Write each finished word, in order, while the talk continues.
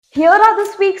Here are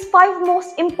this week's 5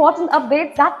 most important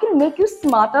updates that can make you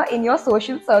smarter in your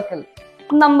social circle.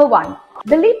 Number 1.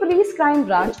 Delhi Police Crime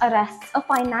Branch arrests a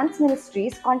finance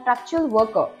ministry's contractual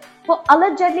worker for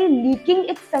allegedly leaking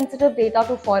its sensitive data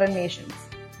to foreign nations.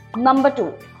 Number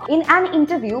 2. In an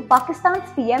interview,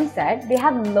 Pakistan's PM said they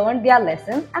have learned their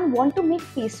lesson and want to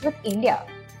make peace with India.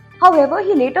 However,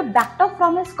 he later backed off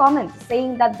from his comments,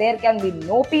 saying that there can be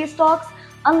no peace talks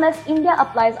unless India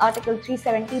applies Article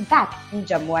 370 back in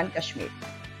Jammu and Kashmir.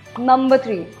 Number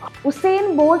 3.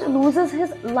 Usain Bolt loses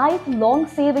his lifelong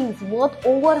savings worth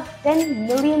over $10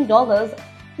 million to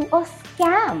a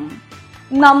scam.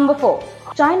 Number 4.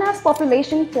 China's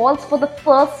population falls for the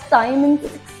first time in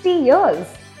 60 years.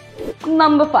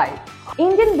 Number 5.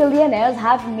 Indian billionaires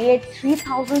have made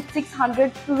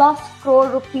 3,600 plus crore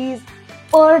rupees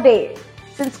per day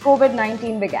since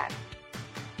COVID-19 began.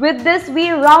 With this,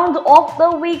 we round off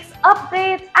the week's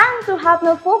updates, and to have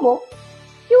no FOMO,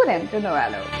 tune in to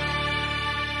Noello.